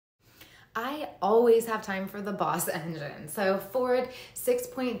I always have time for the Boss engine. So Ford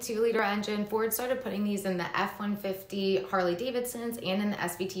 6.2 liter engine, Ford started putting these in the F-150 Harley Davidsons and in the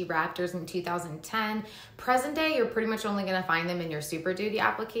SVT Raptors in 2010. Present day, you're pretty much only gonna find them in your Super Duty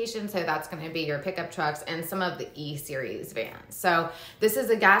application. So that's gonna be your pickup trucks and some of the E-Series vans. So this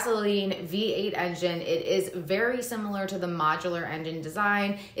is a gasoline V8 engine. It is very similar to the modular engine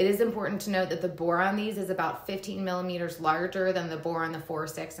design. It is important to note that the bore on these is about 15 millimeters larger than the bore on the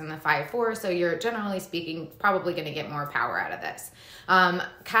 4.6 and the 5.4. So you're, generally speaking, probably going to get more power out of this.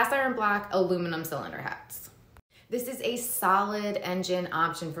 Cast iron black aluminum cylinder heads. This is a solid engine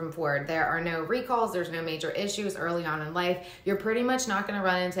option from Ford. There are no recalls, there's no major issues early on in life. You're pretty much not gonna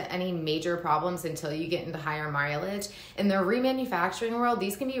run into any major problems until you get into higher mileage. In the remanufacturing world,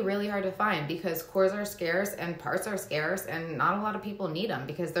 these can be really hard to find because cores are scarce and parts are scarce and not a lot of people need them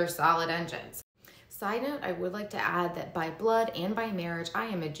because they're solid engines. Side note, I would like to add that by blood and by marriage, I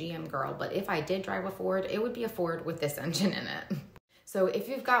am a GM girl, but if I did drive a Ford, it would be a Ford with this engine in it. So if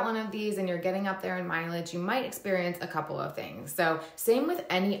you've got one of these and you're getting up there in mileage, you might experience a couple of things. So same with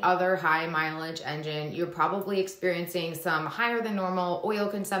any other high mileage engine, you're probably experiencing some higher than normal oil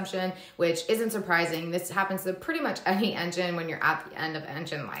consumption, which isn't surprising. This happens to pretty much any engine when you're at the end of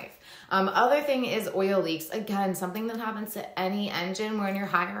engine life. Other thing is oil leaks. Again, something that happens to any engine when you're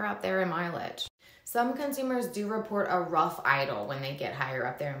higher up there in mileage. Some consumers do report a rough idle when they get higher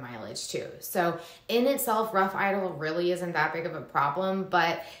up there in mileage too. So in itself, rough idle really isn't that big of a problem,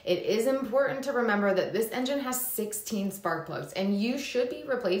 but it is important to remember that this engine has 16 spark plugs and you should be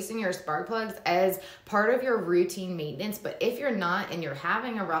replacing your spark plugs as part of your routine maintenance. But if you're not and you're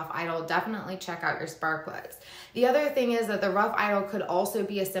having a rough idle, definitely check out your spark plugs. The other thing is that the rough idle could also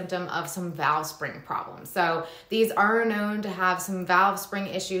be a symptom of some valve spring problems. So these are known to have some valve spring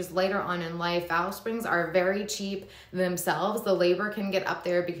issues later on in life. Valve springs are very cheap themselves. The labor can get up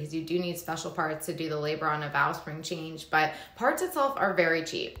there because you do need special parts to do the labor on a valve spring change, but parts itself are very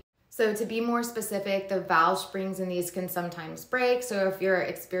cheap. So to be more specific, the valve springs in these can sometimes break. So if you're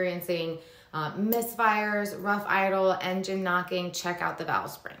experiencing misfires, rough idle, engine knocking, check out the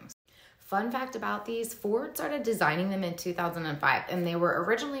valve springs. Fun fact about these, Ford started designing them in 2005 and they were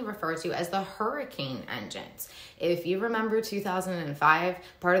originally referred to as the Hurricane engines. If you remember 2005,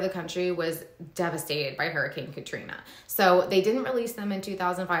 part of the country was devastated by Hurricane Katrina. So they didn't release them in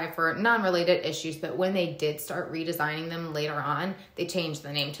 2005 for non-related issues, but when they did start redesigning them later on, they changed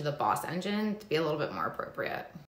the name to the Boss engine to be a little bit more appropriate.